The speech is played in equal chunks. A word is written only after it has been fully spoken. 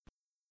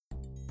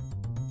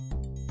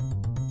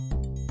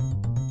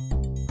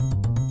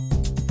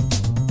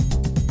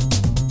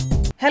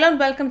Hello and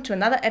welcome to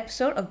another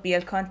episode of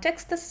BL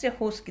Context. This is your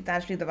host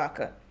Gitanjali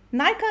Diwakar.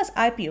 Nykaa's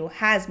IPO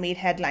has made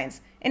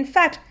headlines. In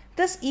fact,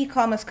 this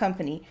e-commerce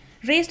company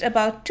raised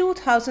about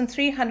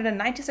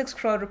 2,396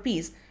 crore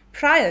rupees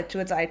prior to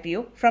its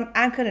IPO from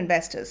anchor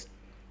investors.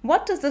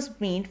 What does this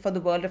mean for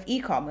the world of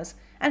e-commerce,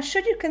 and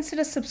should you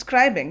consider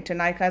subscribing to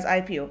Nykaa's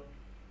IPO?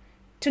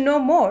 To know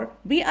more,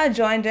 we are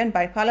joined in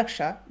by Palak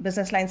Shah,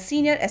 BusinessLines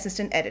Senior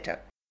Assistant Editor.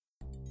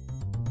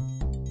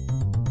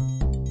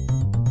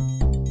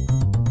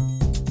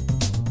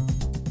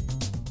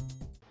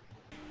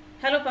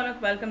 Hello,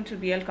 Palak. Welcome to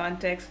BL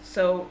Context.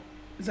 So,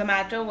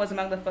 Zomato was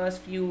among the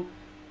first few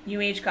new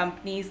age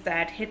companies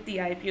that hit the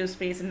IPO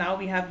space, and now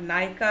we have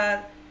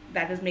Nykaa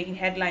that is making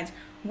headlines.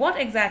 What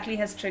exactly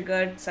has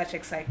triggered such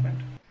excitement?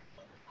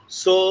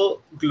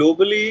 So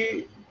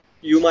globally,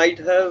 you might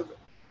have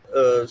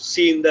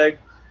seen that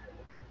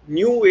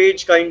new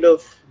age kind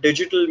of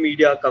digital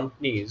media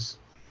companies,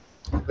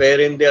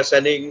 wherein they are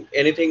selling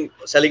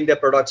their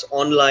products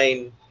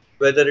online,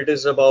 whether it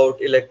is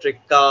about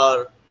electric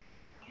car,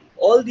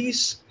 all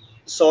these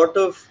sort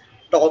of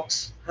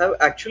talks have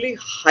actually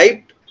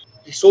hyped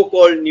the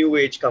so-called new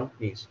age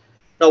companies.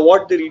 Now,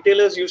 what the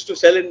retailers used to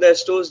sell in their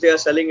stores, they are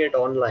selling it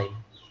online.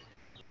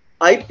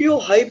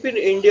 IPO hype in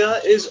India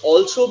is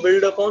also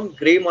built upon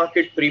grey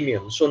market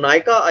premiums. So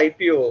Nykaa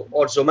IPO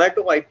or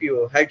Zomato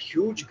IPO had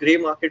huge grey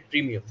market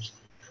premiums.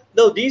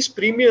 Now these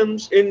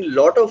premiums in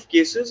lot of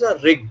cases are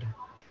rigged.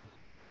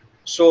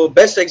 So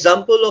best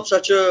example of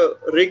such a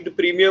rigged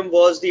premium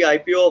was the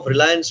IPO of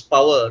Reliance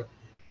Power.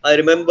 I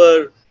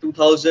remember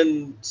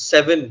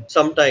 2007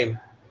 sometime.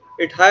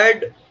 It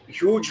had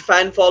huge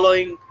fan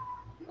following.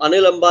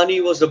 Anil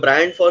Ambani was the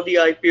brand for the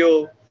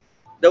IPO.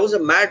 There was a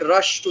mad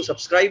rush to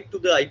subscribe to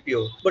the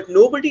IPO, but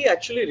nobody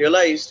actually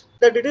realized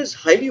that it is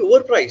highly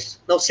overpriced.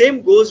 Now,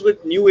 same goes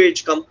with new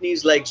age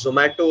companies like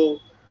Zomato,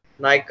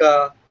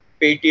 Nykaa,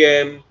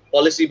 Paytm,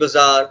 Policy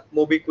Bazaar,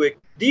 MobiKwik.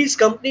 These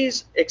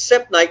companies,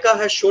 except Nykaa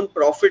has shown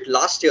profit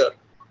last year,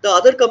 the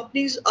other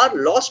companies are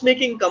loss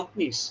making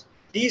companies.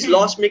 These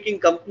loss making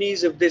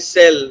companies, if they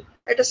sell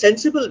at a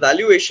sensible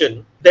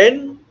valuation,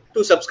 then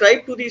to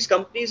subscribe to these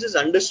companies is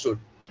understood.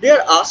 They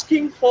are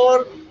asking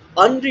for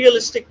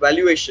unrealistic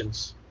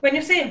valuations. When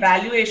you say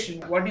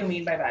valuation, what do you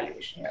mean by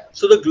valuation? Yeah.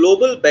 So the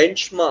global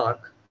benchmark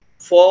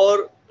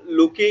for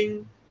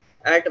looking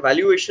at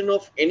valuation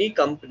of any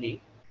company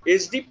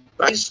is the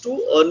price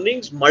to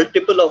earnings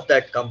multiple of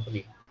that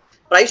company.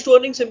 Price to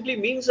earnings simply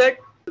means that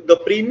the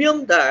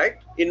premium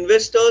that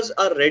investors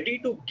are ready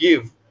to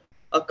give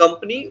a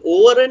company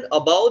over and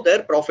above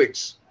their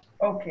profits.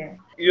 Okay.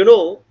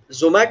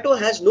 Zomato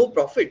has no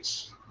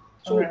profits.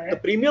 All So the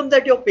right. premium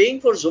that you're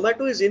paying for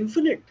Zomato is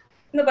infinite.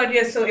 No, but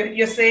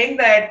you're saying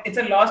that it's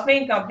a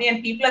loss-making company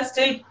and people are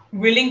still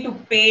willing to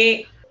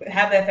pay,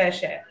 have their fair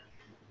share.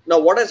 Now,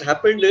 what has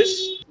happened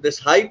is this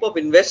hype of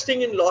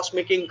investing in loss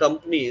making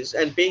companies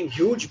and paying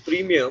huge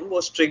premium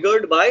was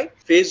triggered by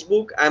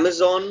Facebook,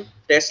 Amazon,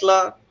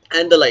 Tesla,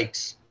 and the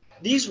likes.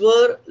 These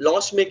were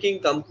loss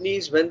making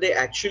companies when they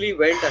actually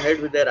went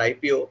ahead with their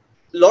IPO.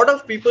 A lot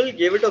of people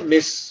gave it a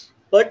miss.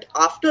 But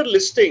after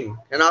listing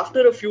and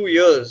after a few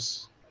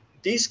years,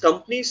 these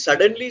companies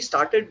suddenly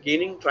started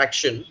gaining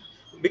traction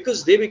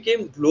because they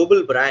became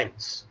global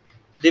brands.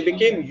 They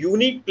became Okay.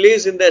 unique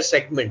plays in their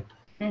segment.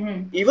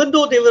 Mm-hmm. Even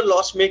though they were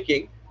loss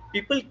making,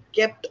 people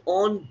kept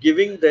on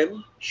giving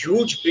them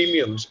huge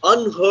premiums,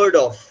 unheard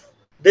of.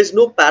 There's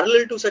no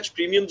parallel to such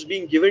premiums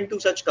being given to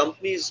such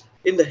companies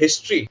in the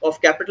history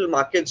of capital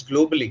markets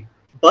globally.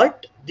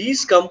 But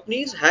these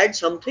companies had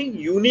something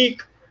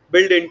unique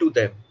built into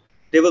them.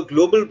 They were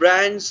global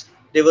brands,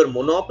 they were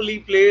monopoly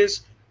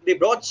plays, they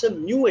brought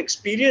some new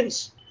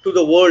experience to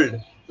the world,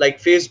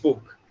 like Facebook,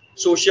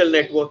 social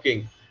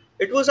networking.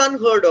 It was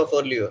unheard of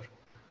earlier.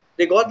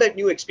 They got that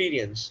new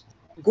experience.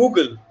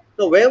 Google.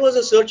 Now, where was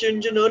a search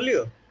engine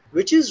earlier?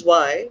 Which is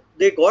why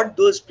they got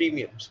those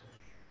premiums.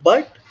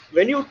 But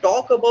when you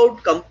talk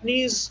about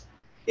companies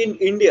in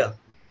India,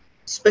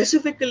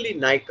 specifically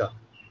Nykaa,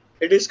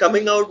 it is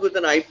coming out with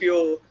an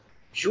IPO,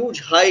 huge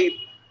hype.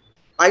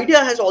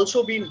 Idea has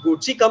also been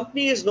good. See,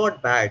 company is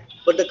not bad,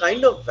 but the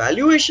kind of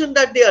valuation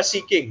that they are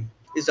seeking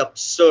is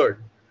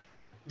absurd.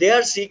 They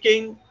are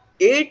seeking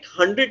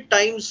 800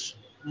 times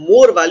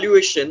more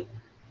valuation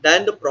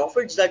than the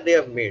profits that they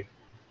have made.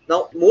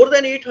 Now, more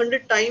than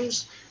 800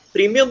 times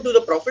premium to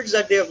the profits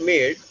that they have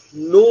made,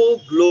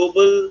 no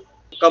global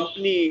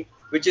company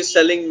which is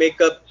selling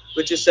makeup,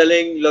 which is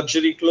selling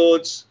luxury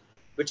clothes,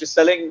 which is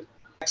selling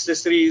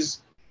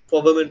accessories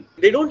for women,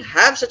 they don't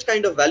have such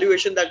kind of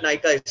valuation that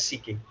Nykaa is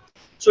seeking.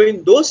 So,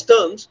 in those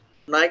terms,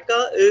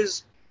 Nykaa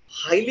is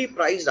highly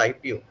priced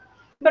IPO.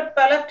 But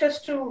Palak,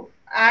 just to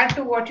add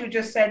to what you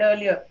just said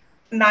earlier,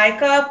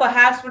 Nykaa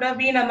perhaps would have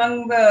been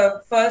among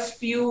the first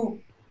few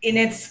in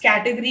its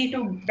category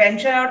to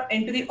venture out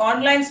into the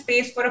online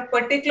space for a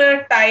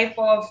particular type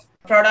of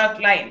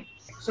product line.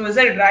 So is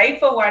it right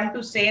for one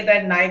to say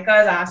that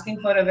Nykaa is asking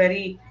for a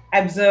very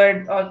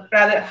absurd or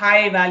rather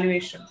high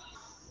valuation?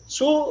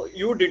 So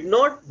you did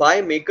not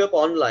buy makeup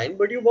online,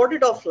 but you bought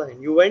it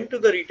offline. You went to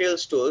the retail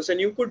stores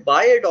and you could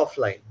buy it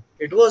offline.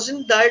 It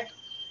wasn't that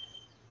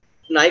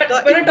But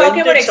Nykaa we're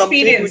talking about invented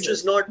something which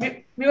is experiences. not.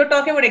 We were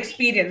talking about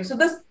experience. So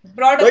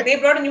But they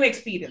brought a new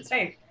experience,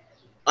 right?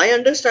 I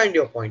understand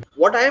your point.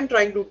 What I am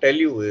trying to tell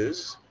you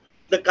is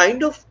the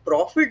kind of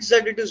profits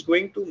that it is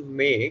going to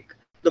make,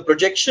 the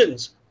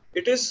projections,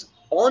 it is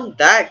on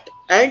that.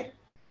 And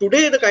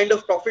today, the kind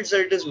of profits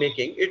that it is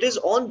making, it is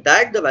on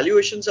that the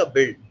valuations are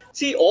built.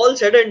 See, all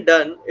said and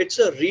done, it's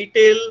a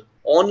retail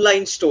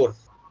online store,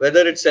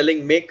 whether it's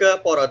selling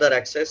makeup or other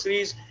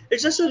accessories,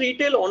 it's just a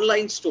retail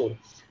online store.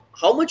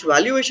 How much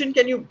valuation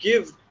can you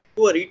give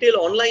to a retail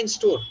online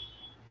store?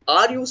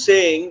 Are you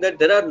saying that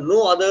there are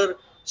no other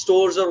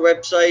stores or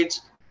websites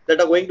that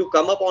are going to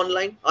come up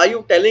online? Are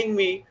you telling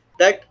me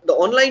that the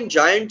online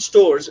giant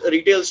stores,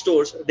 retail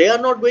stores, they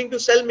are not going to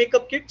sell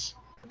makeup kits?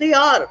 They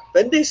are.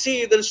 When they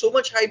see there is so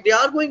much hype, they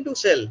are going to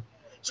sell.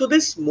 So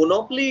this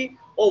monopoly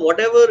or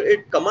whatever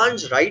it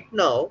commands right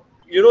now,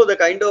 the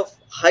kind of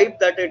hype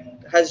that it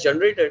has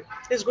generated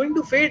is going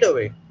to fade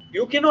away.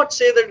 You cannot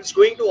say that it's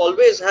going to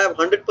always have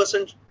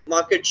 100%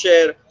 market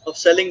share of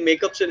selling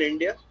makeups in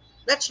India.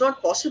 That's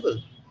not possible.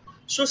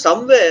 So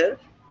somewhere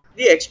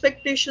the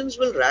expectations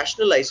will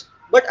rationalize.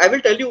 But I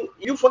will tell you,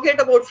 you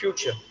forget about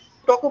future.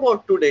 Talk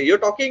about today. You're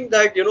talking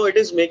that it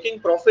is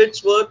making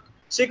profits worth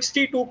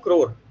 62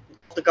 crore.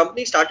 The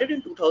company started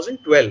in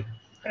 2012.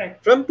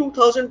 Correct. From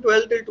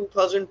 2012 till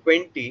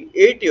 2020,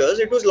 8 years,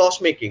 it was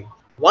loss making.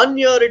 1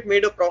 year, it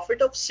made a profit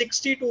of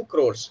 62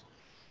 crores.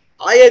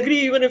 I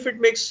agree, even if it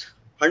makes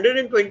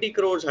 120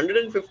 crores,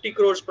 150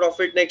 crores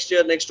profit next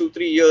year, next 2,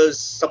 3 years,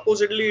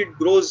 supposedly it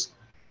grows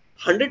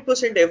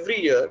 100%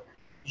 every year,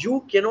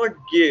 you cannot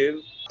give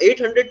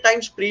 800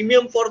 times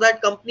premium for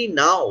that company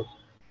now,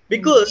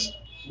 because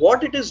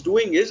what it is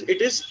doing is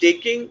it is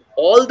taking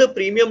all the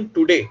premium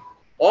today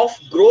of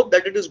growth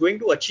that it is going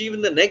to achieve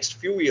in the next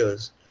few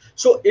years.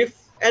 So if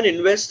an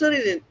investor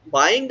is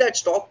buying that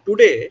stock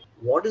today,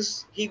 what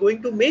is he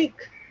going to make?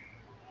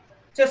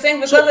 So you're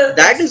saying So because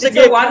that is the it's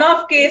a game.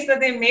 one-off case that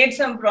they made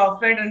some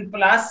profit and for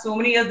last so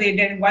many years they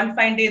did, one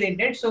fine day they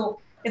did. So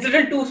it's a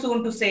little too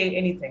soon to say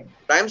anything.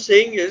 What I'm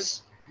saying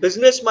is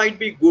business might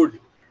be good,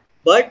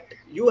 but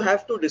you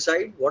have to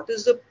decide what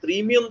is the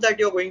premium that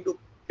you're going to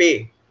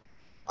pay.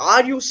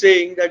 Are you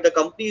saying that the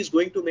company is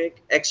going to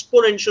make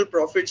exponential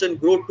profits and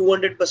grow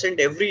 200%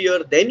 every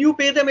year? Then you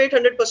pay them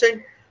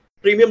 800%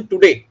 premium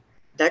today.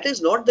 That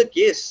is not the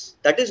case.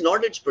 That is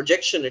not its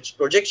projection. Its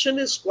projection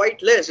is quite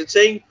less. It's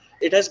saying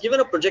it has given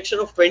a projection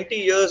of 20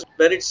 years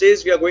where it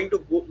says we are going to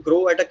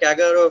grow at a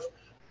CAGR of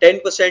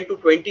 10% to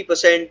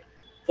 20%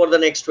 for the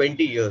next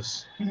 20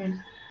 years.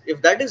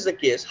 If that is the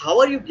case, how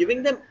are you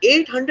giving them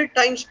 800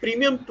 times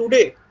premium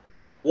today?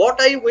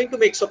 What are you going to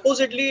make?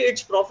 Supposedly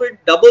its profit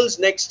doubles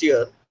next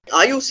year.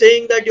 Are you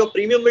saying that your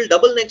premium will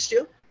double next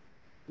year?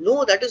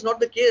 No, that is not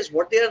the case.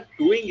 What they are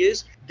doing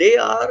is they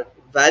are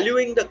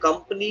valuing the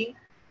company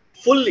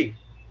fully.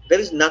 There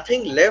is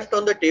nothing left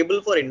on the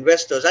table for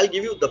investors. I'll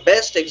give you the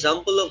best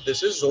example of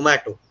this is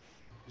Zomato.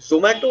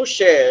 Zomato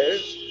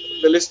shares,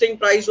 the listing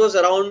price was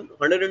around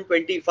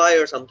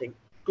 125 or something.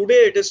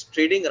 Today it is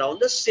trading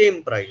around the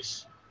same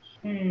price.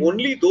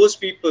 Only those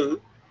people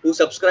who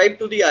subscribed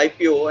to the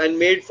IPO and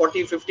made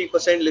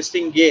 40-50%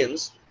 listing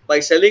gains by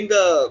selling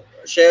the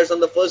shares on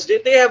the first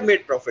day, they have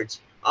made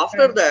profits.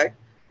 After Right. that,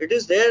 it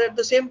is there at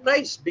the same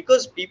price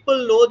because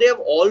people know they have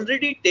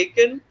already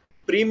taken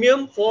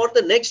premium for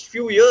the next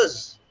few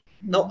years.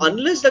 Now,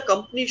 unless the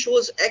company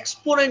shows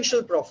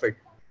exponential profit,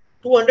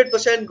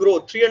 200%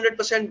 growth,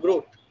 300%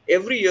 growth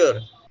every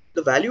year,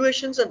 the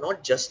valuations are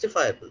not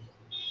justifiable.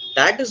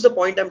 That is the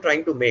point I'm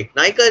trying to make.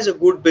 Nykaa is a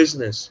good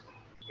business.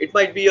 It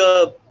might be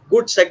a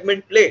good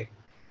segment play.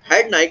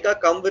 Had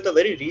Nykaa come with a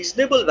very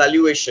reasonable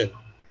valuation,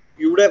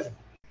 you would have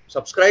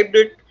subscribed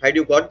it. Had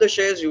you got the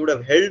shares, you would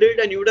have held it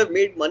and you would have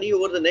made money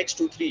over the next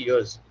 2, 3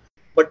 years.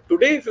 But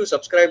today, if you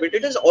subscribe it,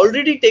 it has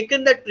already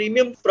taken that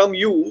premium from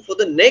you for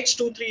the next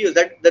 2, 3 years.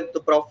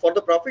 For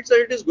the profits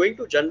that it is going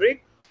to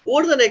generate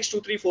over the next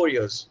 2, 3, 4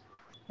 years.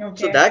 So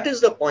Okay. that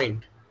is the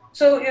point.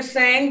 So you're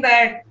saying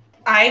that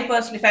I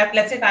personally,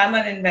 let's say if I'm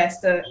an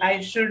investor,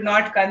 I should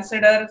not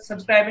consider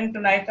subscribing to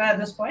Nykaa at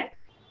this point?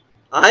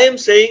 I am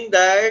saying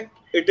that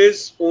it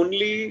is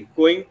only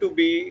going to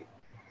be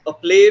a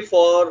play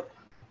for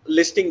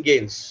listing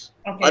gains.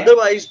 Okay.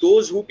 Otherwise,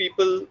 those who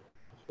people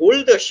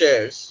hold the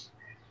shares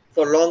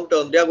for long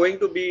term, they are going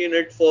to be in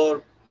it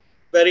for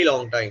very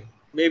long time,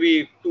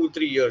 maybe 2,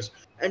 3 years.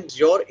 And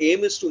your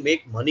aim is to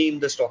make money in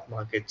the stock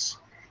markets.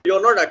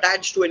 You're not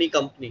attached to any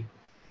company.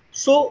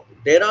 So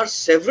there are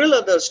several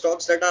other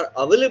stocks that are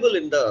available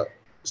in the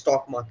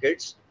stock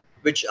markets,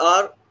 which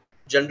are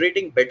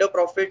generating better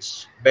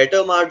profits,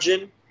 better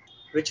margin,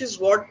 which is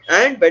what,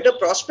 and better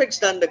prospects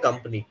than the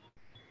company.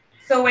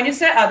 So when you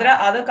say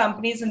other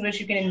companies in which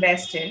you can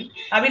invest in,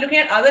 are we looking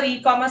at other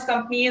e-commerce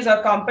companies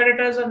or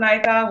competitors of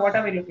Nykaa? What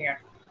are we looking at?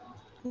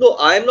 No,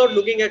 I am not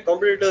looking at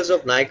competitors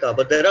of Nykaa,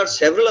 but there are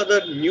several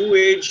other new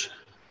age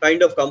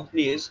kind of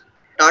companies.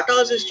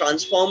 Tata's is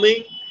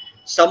transforming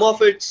some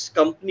of its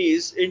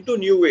companies into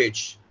new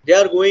age. They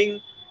are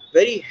going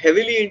very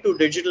heavily into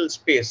digital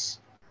space.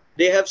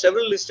 They have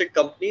several listed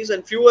companies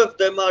and few of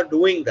them are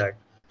doing that.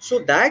 So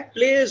that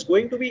play is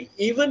going to be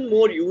even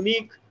more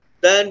unique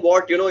than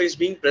what is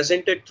being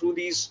presented through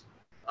these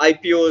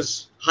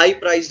IPOs, high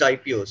priced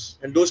IPOs.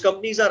 And those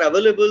companies are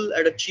available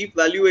at a cheap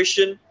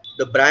valuation.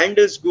 The brand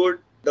is good.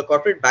 The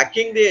corporate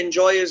backing they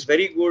enjoy is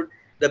very good.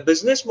 The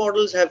business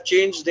models have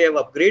changed. They have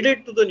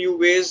upgraded to the new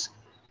ways.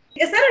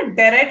 Is there a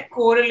direct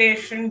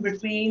correlation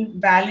between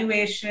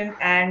valuation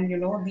and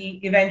the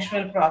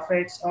eventual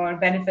profits or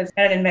benefits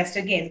that an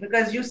investor gains?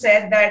 Because you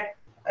said that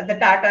the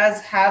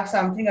Tatas have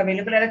something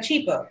available at a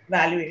cheaper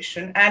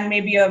valuation and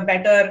maybe a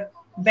better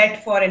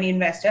bet for any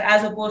investor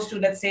as opposed to,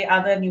 let's say,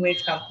 other new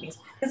age companies.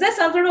 Is there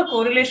some sort of a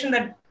correlation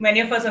that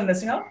many of us are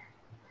missing out?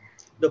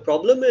 The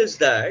problem is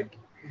that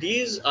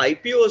these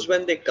IPOs,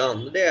 when they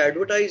come, they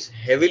advertise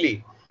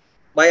heavily.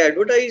 By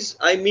advertise,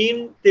 I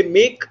mean they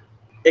make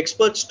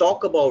experts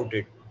talk about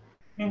it.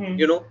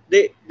 Mm-hmm.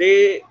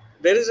 They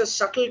there is a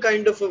subtle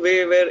kind of a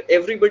way where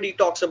everybody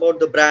talks about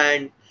the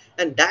brand,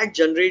 and that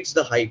generates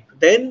the hype.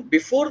 Then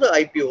before the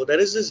IPO, there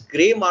is this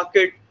gray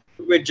market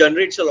which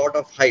generates a lot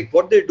of hype.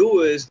 What they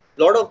do is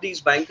a lot of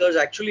these bankers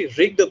actually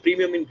rig the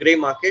premium in gray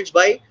markets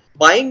by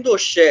buying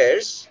those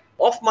shares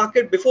off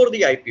market before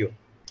the IPO,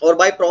 or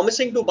by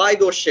promising to buy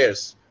those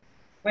shares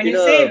When in you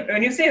a say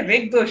when you say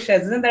rig those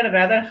shares, isn't that a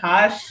rather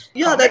harsh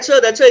yeah, comment?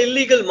 that's a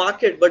illegal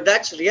market, but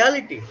that's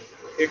reality.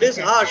 It is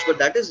Okay. harsh, but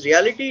that is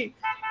reality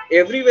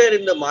everywhere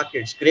in the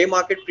markets. Gray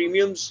market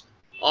premiums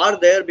are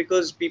there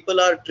because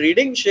people are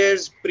trading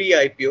shares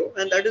pre-IPO,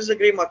 and that is the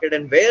gray market,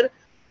 and where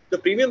the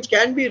premiums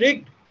can be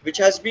rigged, which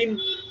has been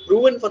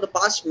proven for the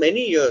past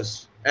many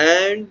years,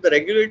 and the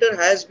regulator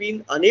has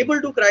been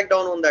unable to crack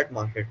down on that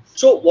market.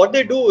 So what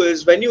they do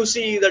is, when you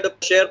see that a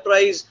share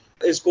price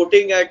is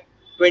quoting at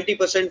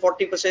 20%, 40%,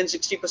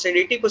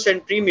 60%,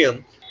 80%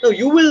 premium, now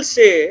you will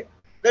say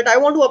that I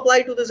want to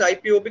apply to this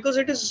IPO because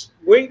it is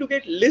going to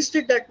get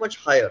listed that much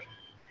higher.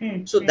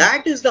 Hmm. So Hmm.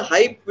 that is the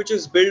hype which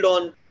is built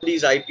on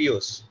these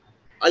IPOs.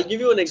 I'll give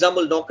you an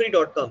example.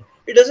 Naukri.com.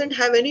 It doesn't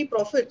have any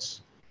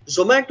profits.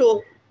 Zomato,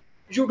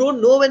 you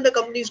don't know when the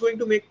company is going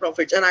to make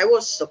profits. And I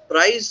was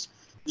surprised.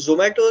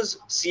 Zomato's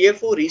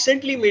CFO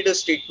recently made a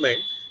statement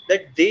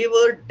that they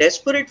were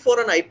desperate for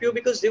an IPO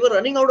because they were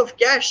running out of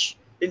cash.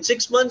 In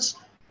 6 months,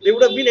 they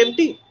would have been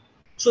empty.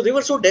 So they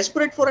were so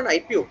desperate for an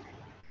IPO.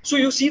 So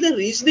you see the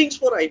reasonings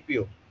for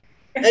IPO.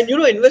 And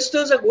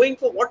investors are going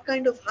for what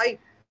kind of hype?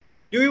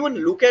 Do you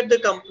even look at the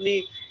company?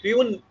 Do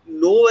you even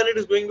know when it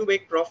is going to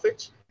make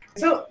profits?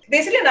 So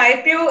basically, an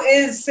IPO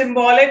is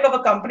symbolic of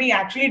a company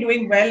actually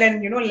doing well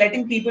and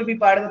letting people be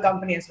part of the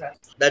company as well.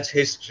 That's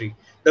history.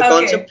 The Okay.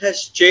 concept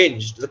has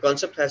changed. The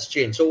concept has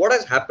changed. So what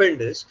has happened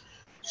is,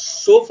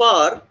 so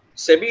far,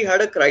 SEBI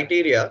had a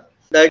criteria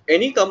that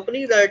any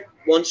company that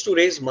wants to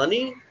raise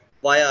money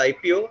via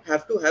IPO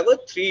have to have a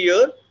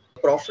 3-year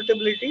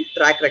profitability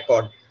track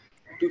record.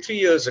 2 3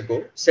 years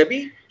ago,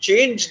 SEBI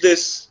changed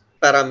this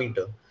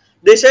parameter.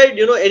 They said,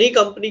 any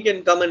company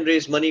can come and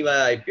raise money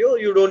via IPO.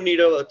 You don't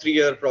need a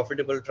 3-year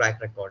profitable track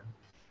record.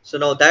 So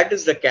now that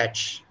is the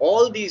catch.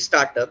 All these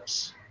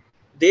startups,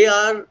 they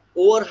are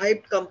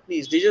overhyped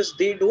companies.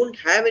 They don't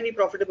have any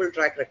profitable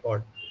track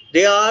record.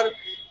 They are,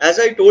 as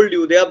I told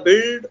you, they are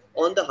built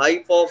on the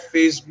hype of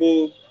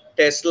Facebook,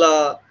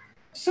 Tesla,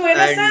 So in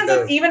a and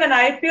sense, even an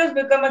IPO has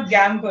become a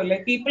gamble.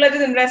 Like people are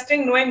just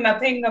investing knowing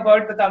nothing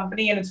about the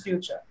company and its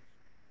future.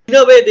 in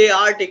a way they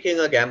are taking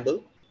a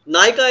gamble.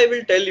 Nykaa, I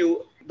will tell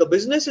you, the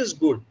business is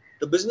good.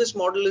 The business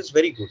model is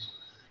very good.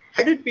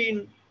 Had it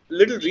been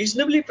little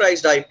reasonably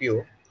priced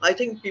IPO, I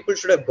think people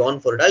should have gone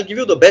for it. I'll give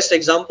you the best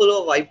example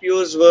of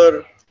IPOs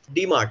were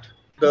DMart,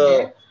 the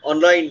Okay.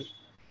 online.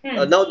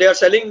 Hmm. Now they are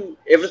selling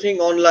everything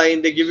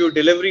online. They give you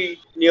delivery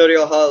near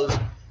your house,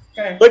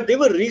 Correct. but they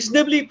were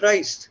reasonably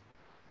priced.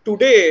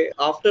 Today,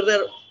 after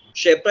their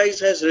share price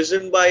has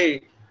risen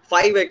by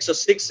 5x or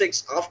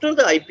 6x after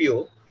the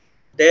IPO,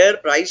 their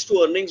price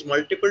to earnings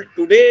multiple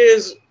today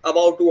is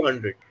about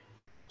 200.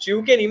 So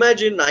you can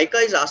imagine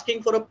Nykaa is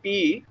asking for a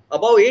PE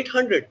above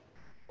 800.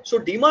 So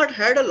DMart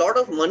had a lot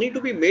of money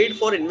to be made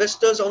for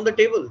investors on the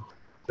table,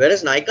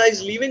 whereas Nykaa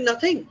is leaving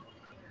nothing.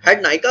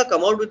 Had Nykaa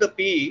come out with a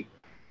PE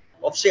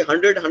of say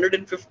 100,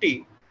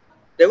 150,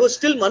 there was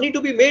still money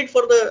to be made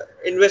for the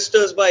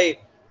investors by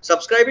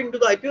subscribing to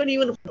the IPO and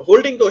even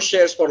holding those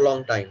shares for a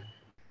long time.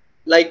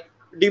 Like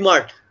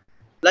DMart,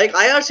 like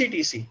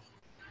IRCTC,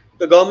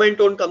 the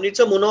government-owned company. It's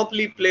a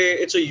monopoly play.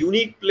 It's a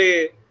unique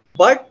play.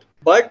 But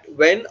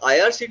when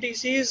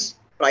IRCTC's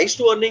price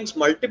to earnings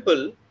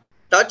multiple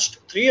touched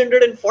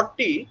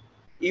 340,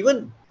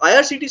 even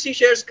IRCTC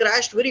shares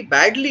crashed very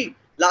badly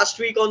last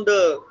week on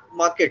the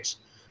markets.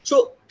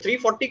 So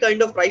 340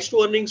 kind of price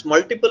to earnings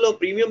multiple or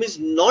premium is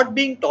not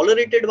being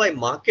tolerated by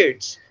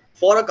markets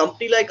for a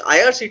company like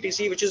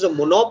IRCTC, which is a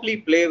monopoly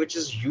play, which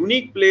is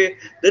unique play.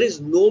 There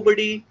is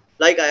nobody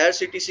like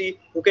IRCTC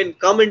who can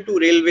come into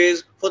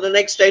railways for the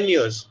next 10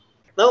 years.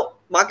 Now,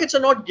 markets are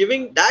not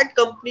giving that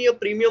company a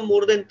premium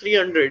more than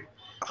 300.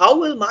 How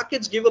will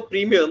markets give a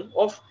premium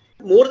of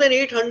more than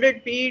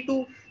 800 PE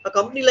to a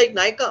company like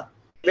Nykaa,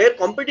 where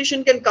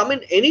competition can come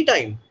in any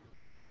time.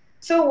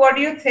 So, what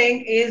do you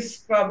think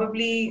is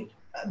probably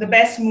the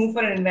best move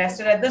for an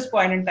investor at this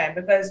point in time?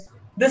 Because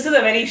this is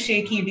a very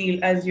shaky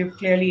deal, as you've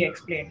clearly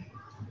explained.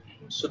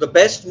 So the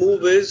best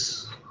move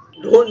is,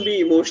 don't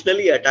be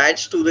emotionally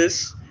attached to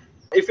this.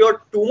 If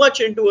you're too much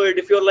into it,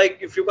 if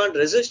you can't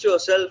resist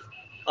yourself,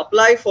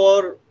 apply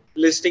for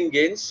listing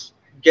gains,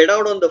 get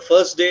out on the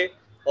first day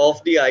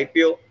of the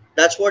IPO.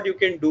 That's what you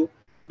can do,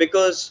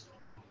 because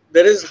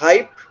there is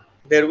hype.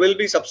 There will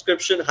be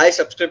high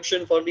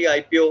subscription for the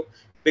IPO,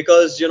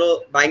 because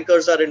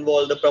bankers are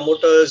involved. The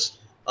promoters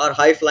are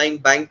high flying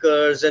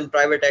bankers and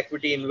private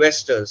equity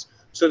investors,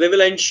 so they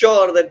will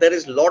ensure that there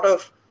is a lot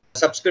of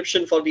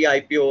subscription for the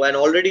IPO, and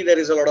already there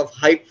is a lot of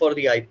hype for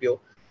the IPO.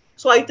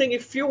 So I think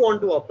if you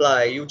want to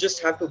apply, you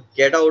just have to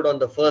get out on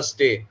the first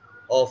day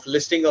of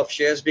listing of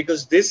shares,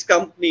 because this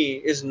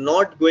company is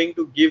not going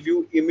to give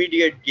you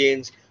immediate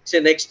gains, say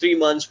next 3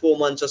 months, 4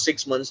 months, or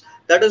 6 months.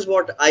 That is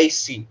what I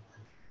see.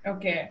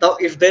 Okay. Now,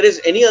 if there is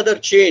any other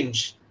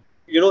change,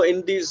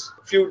 in these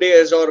few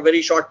days or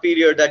very short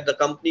period, that the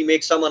company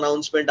makes some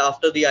announcement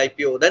after the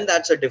IPO, then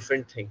that's a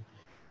different thing.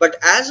 But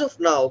as of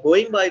now,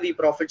 going by the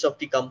profits of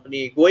the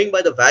company, going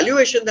by the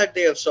valuation that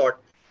they have sought,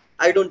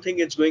 I don't think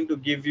it's going to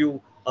give you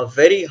a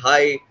very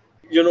high,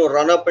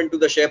 run up into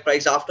the share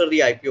price after the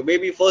IPO.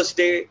 Maybe first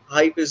day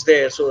hype is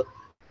there. So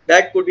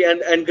that could be,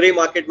 and gray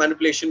market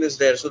manipulation is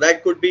there. So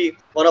that could be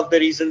one of the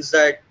reasons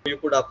that you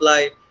could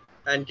apply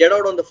and get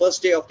out on the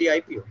first day of the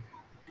IPO.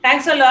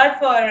 Thanks a lot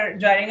for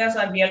joining us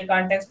on BL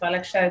Context,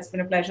 Palak Shah. It's been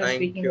a pleasure Thank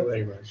speaking you with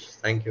very you. much.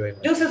 Thank you very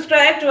Do much.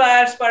 subscribe to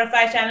our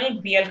Spotify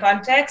channel, BL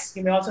Context.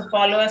 You may also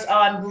follow us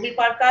on Google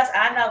Podcasts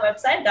and our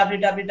website,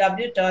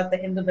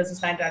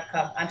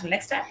 www.thehindubusinessline.com. Until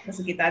next time, this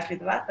is Gitanjali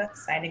Diwakar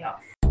signing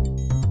off.